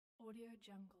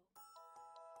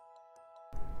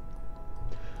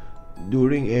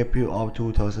During April of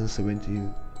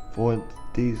 2017, 40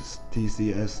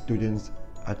 TCS students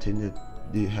attended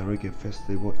the Harrogate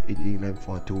Festival in England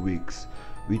for 2 weeks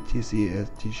with TCS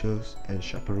teachers and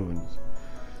chaperones.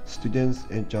 Students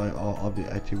enjoyed all of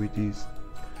the activities.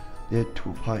 They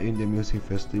took part in the music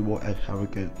festival at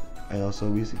Harrogate and also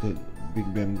visited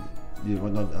Big Ben, the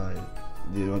London Eye,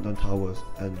 the London Towers,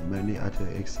 and many other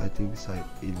exciting sites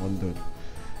in London.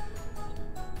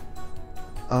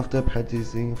 After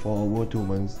practicing for over 2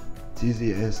 months,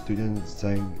 TCS students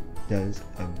sang, danced,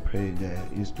 and played their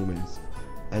instruments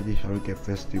at the Harrogate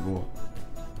Festival.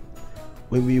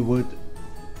 When we were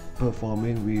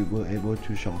performing, we were able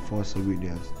to shop for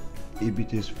souvenirs, eat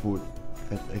British food,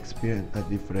 and experience a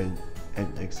different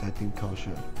and exciting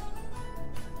culture.